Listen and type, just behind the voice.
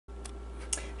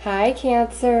Hi,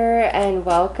 Cancer, and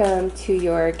welcome to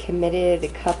your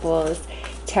Committed Couples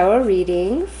Tarot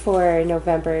reading for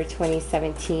November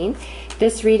 2017.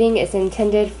 This reading is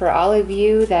intended for all of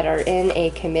you that are in a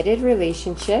committed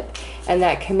relationship and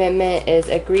that commitment is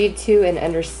agreed to and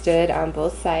understood on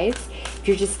both sides. If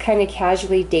you're just kind of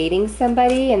casually dating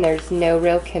somebody and there's no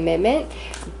real commitment,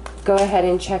 go ahead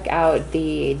and check out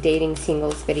the dating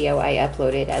singles video I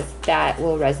uploaded, as that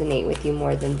will resonate with you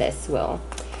more than this will.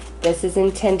 This is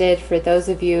intended for those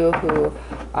of you who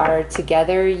are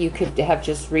together. You could have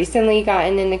just recently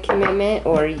gotten in a commitment,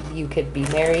 or you could be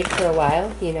married for a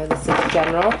while. You know, this is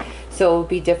general, so it will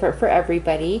be different for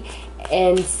everybody.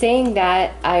 And saying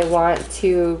that, I want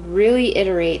to really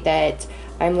iterate that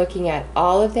I'm looking at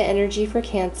all of the energy for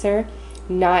Cancer,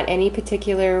 not any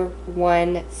particular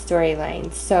one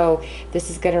storyline. So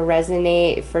this is going to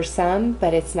resonate for some,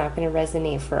 but it's not going to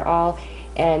resonate for all.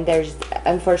 And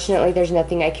unfortunately, there's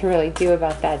nothing I can really do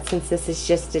about that, since this is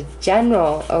just a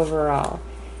general overall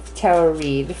tarot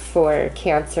read for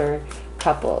Cancer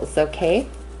couples, okay?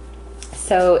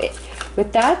 So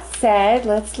with that said,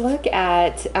 let's look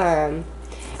at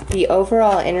the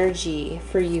overall energy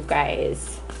for you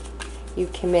guys, you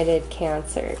committed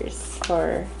Cancers,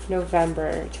 for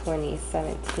November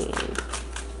 2017.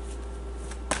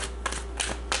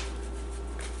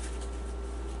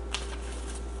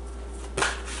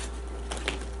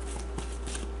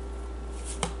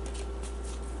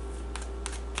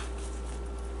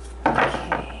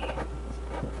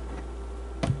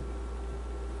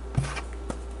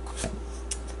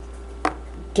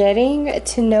 Getting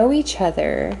to know each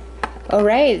other. All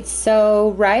right,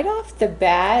 so right off the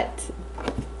bat,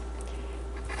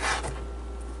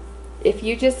 if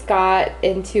you just got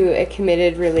into a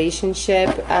committed relationship,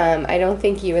 I don't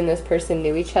think you and this person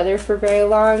knew each other for very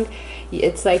long.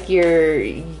 It's like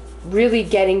you're really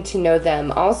getting to know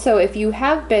them. Also, if you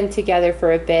have been together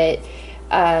for a bit,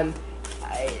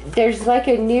 there's like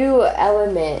a new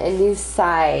element, a new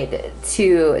side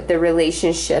to the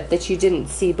relationship that you didn't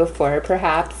see before.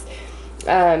 Perhaps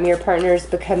your partner is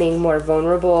becoming more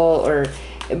vulnerable, or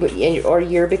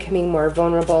you're becoming more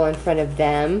vulnerable in front of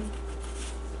them.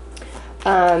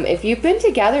 If you've been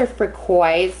together for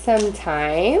quite some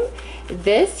time,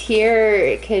 this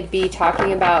here could be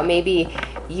talking about maybe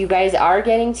you guys are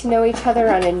getting to know each other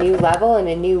on a new level, in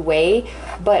a new way,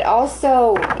 but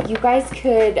also you guys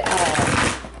could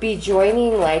be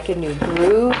joining like a new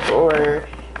group, or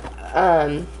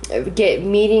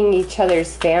meeting each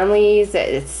other's families.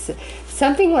 It's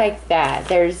something like that.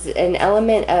 There's an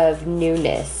element of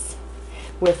newness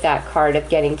with that card of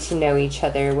getting to know each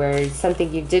other, where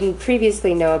something you didn't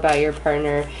previously know about your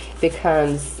partner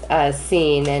becomes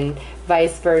seen, and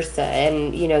vice versa.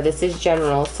 And you know, this is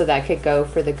general, so that could go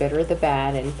for the good or the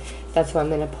bad, and that's why I'm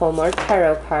going to pull more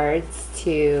tarot cards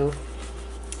to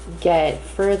get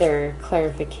further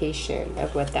clarification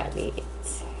of what that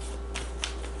means.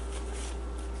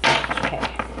 Okay.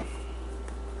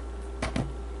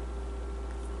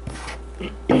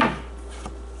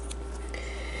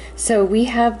 So we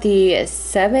have the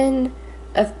Seven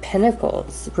of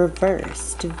Pentacles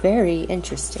reversed. Very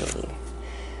interesting.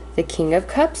 The King of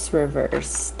Cups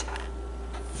reversed.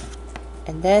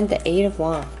 And then the Eight of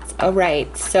Wands. All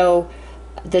right, so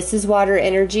this is water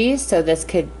energy, so this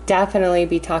could definitely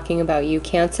be talking about you,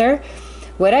 Cancer.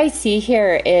 What I see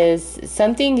here is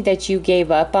something that you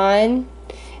gave up on,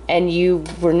 and you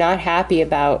were not happy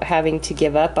about having to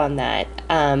give up on that.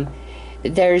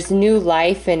 There's new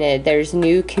life in it. There's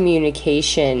new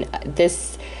communication.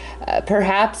 This,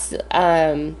 perhaps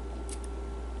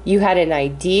you had an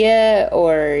idea,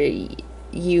 or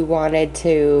you wanted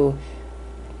to...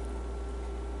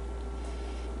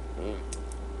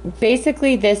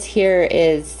 Basically, this here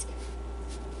is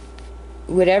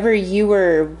whatever you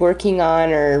were working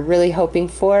on or really hoping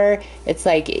for, it's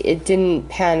like it didn't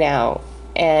pan out,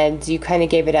 and you kind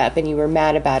of gave it up and you were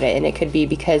mad about it. And it could be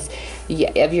because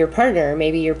of your partner.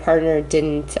 Maybe your partner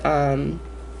didn't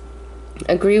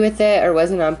agree with it, or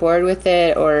wasn't on board with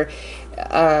it, or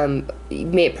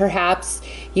perhaps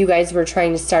you guys were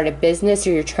trying to start a business,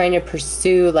 or you're trying to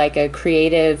pursue like a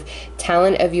creative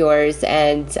talent of yours,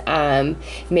 and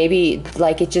maybe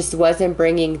like it just wasn't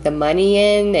bringing the money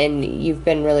in, and you've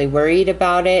been really worried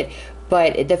about it.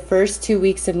 But the first 2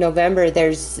 weeks of November,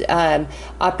 there's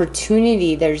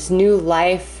opportunity, there's new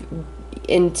life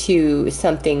into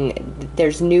something,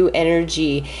 there's new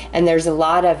energy, and there's a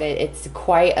lot of it. It's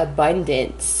quite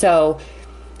abundant. So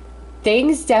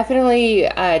things definitely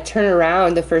turn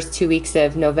around the first 2 weeks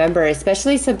of November,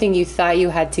 especially something you thought you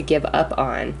had to give up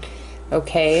on.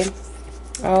 Okay.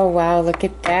 Oh, wow. Look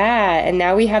at that. And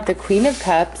now we have the Queen of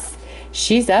Cups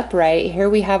she's upright. Here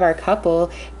we have our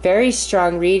couple. Very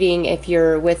strong reading if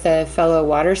you're with a fellow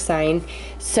water sign.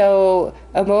 So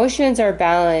emotions are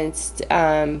balanced.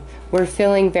 We're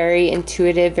feeling very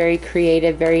intuitive, very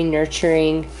creative, very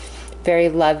nurturing, very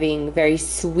loving, very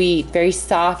sweet, very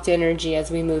soft energy as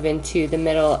we move into the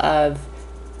middle of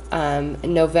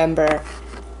November.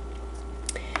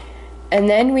 And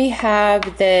then we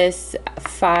have this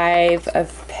Five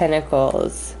of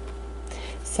Pentacles.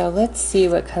 So let's see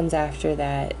what comes after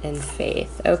that in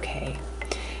faith. Okay.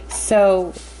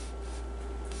 So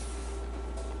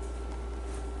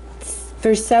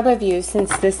for some of you,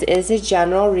 since this is a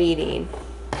general reading,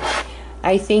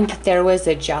 I think there was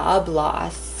a job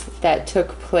loss that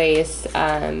took place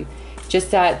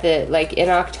just at the, like in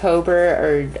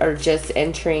October or just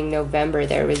entering November.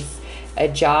 There was a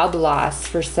job loss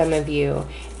for some of you.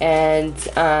 And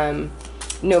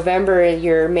November,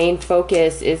 your main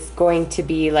focus is going to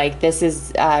be like, this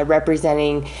is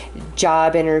representing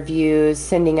job interviews,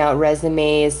 sending out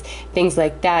resumes, things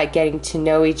like that, getting to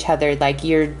know each other. Like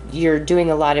you're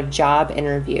doing a lot of job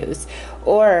interviews.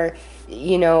 Or,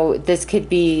 you know, this could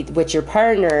be what your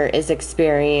partner is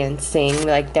experiencing.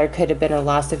 Like there could have been a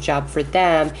loss of job for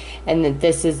them, and that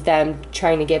this is them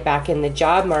trying to get back in the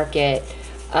job market.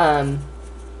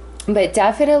 But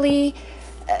definitely,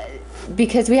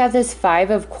 because we have this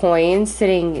Five of Coins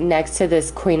sitting next to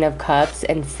this Queen of Cups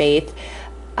and faith,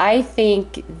 I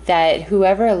think that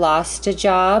whoever lost a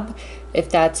job, if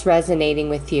that's resonating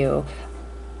with you,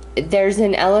 there's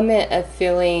an element of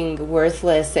feeling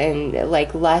worthless and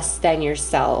like less than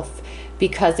yourself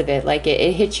because of it. Like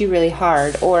it hit you really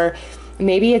hard. Or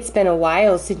maybe it's been a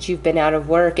while since you've been out of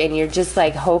work and you're just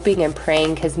like hoping and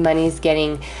praying because money's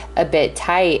getting a bit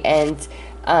tight, and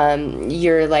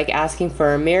you're like asking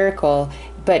for a miracle.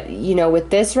 But you know,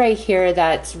 with this right here,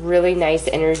 that's really nice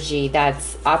energy.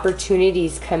 That's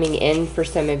opportunities coming in for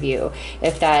some of you,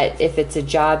 if it's a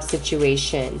job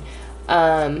situation.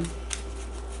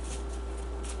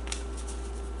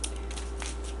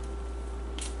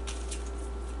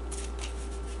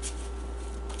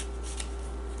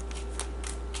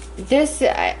 This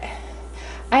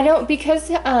I don't, because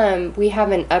we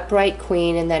have an upright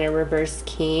queen and then a reverse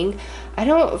king, I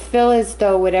don't feel as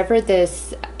though whatever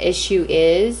this issue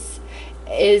is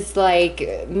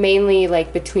like mainly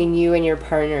like between you and your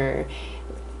partner.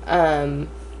 You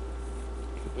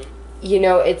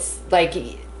know, it's like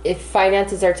if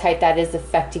finances are tight, that is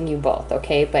affecting you both,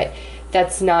 okay? But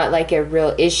that's not like a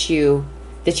real issue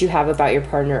that you have about your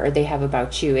partner or they have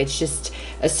about you. It's just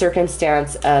a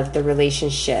circumstance of the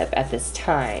relationship at this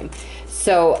time.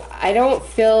 So I don't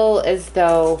feel as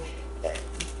though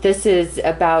this is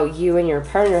about you and your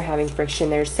partner having friction.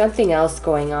 There's something else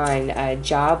going on, a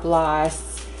job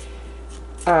loss,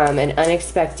 an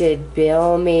unexpected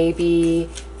bill maybe,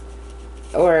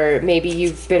 or maybe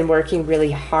you've been working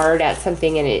really hard at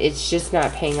something and it's just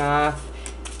not paying off.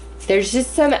 There's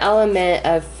just some element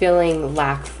of feeling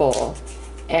lackful,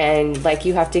 and like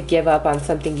you have to give up on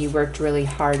something you worked really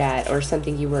hard at or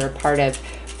something you were a part of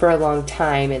for a long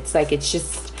time. It's like it's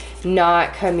just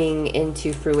not coming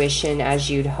into fruition as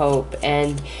you'd hope.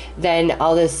 And then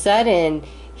all of a sudden,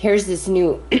 here's this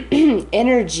new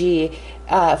energy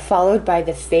followed by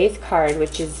the Faith card,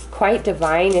 which is quite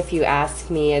divine if you ask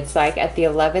me. It's like at the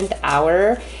 11th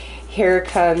hour, here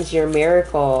comes your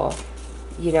miracle.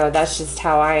 You know, that's just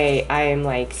how I am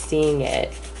like seeing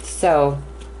it. So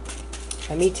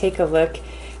let me take a look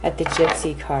at the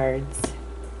Gypsy cards.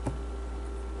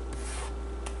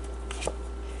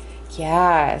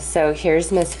 Yeah, so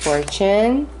here's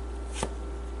misfortune,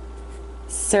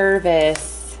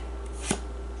 service,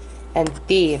 and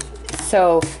thief.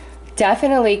 So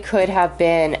definitely could have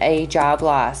been a job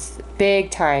loss,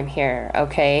 big time here,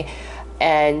 okay?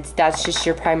 And that's just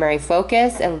your primary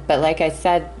focus. But like I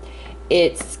said,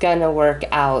 it's gonna work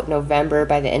out. November,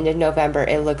 by the end of November,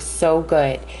 it looks so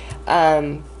good.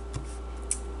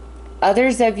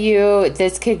 Others of you,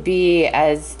 this could be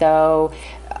as though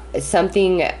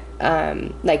something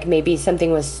like maybe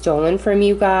something was stolen from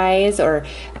you guys, or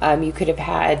you could have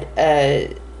had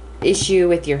a issue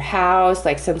with your house,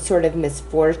 like some sort of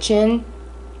misfortune.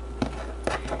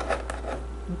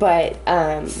 But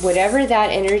whatever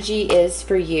that energy is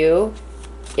for you,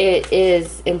 it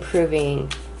is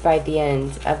improving by the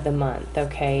end of the month,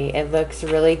 okay? It looks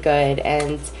really good.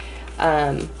 And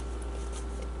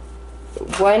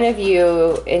one of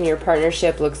you in your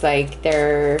partnership looks like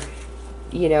they're,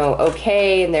 you know,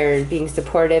 okay, and they're being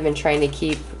supportive and trying to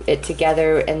keep it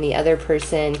together, and the other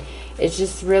person is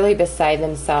just really beside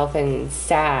themselves and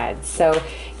sad. So,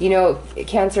 you know,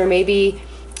 Cancer, maybe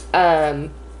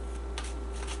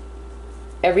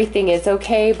everything is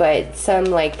okay, but some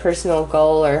like personal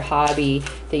goal or hobby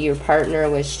that your partner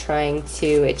was trying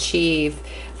to achieve,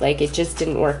 like it just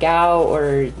didn't work out,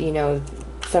 or you know,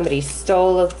 somebody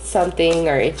stole something,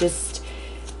 or it just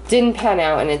didn't pan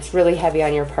out, and it's really heavy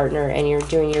on your partner, and you're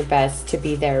doing your best to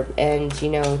be there, and you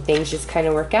know, things just kind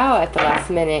of work out at the last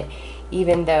minute,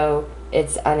 even though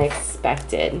it's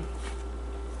unexpected.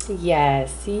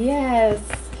 Yes, yes.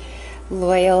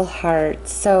 Loyal heart.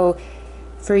 So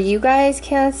for you guys,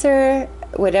 Cancer,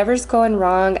 whatever's going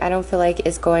wrong, I don't feel like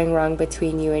is going wrong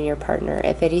between you and your partner.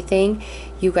 If anything,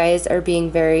 you guys are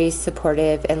being very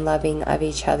supportive and loving of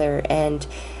each other, and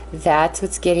that's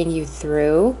what's getting you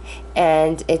through,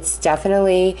 and it's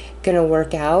definitely gonna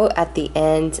work out at the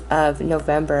end of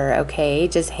November. Okay,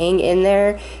 just hang in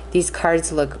there. These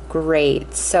cards look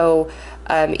great. So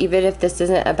even if this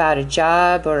isn't about a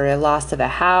job or a loss of a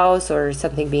house or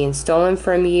something being stolen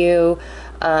from you,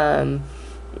 I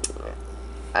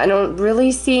don't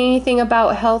really see anything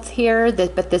about health here,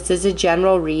 but this is a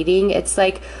general reading. It's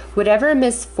like whatever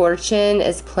misfortune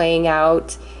is playing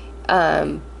out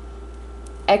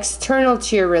external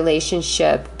to your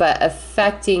relationship but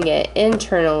affecting it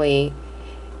internally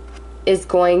is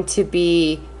going to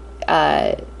be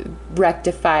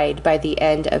rectified by the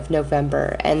end of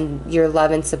November, and your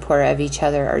love and support of each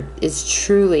other is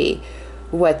truly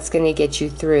what's going to get you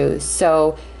through.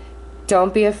 So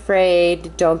don't be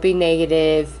afraid, don't be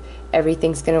negative.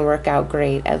 Everything's going to work out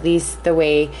great, at least the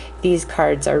way these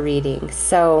cards are reading.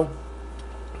 So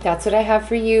that's what I have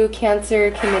for you,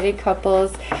 Cancer committed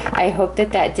couples. I hope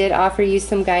that that did offer you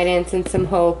some guidance and some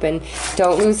hope, and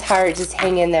don't lose heart, just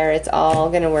hang in there. It's all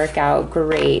going to work out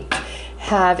great.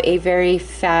 Have a very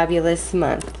fabulous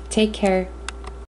month. Take care.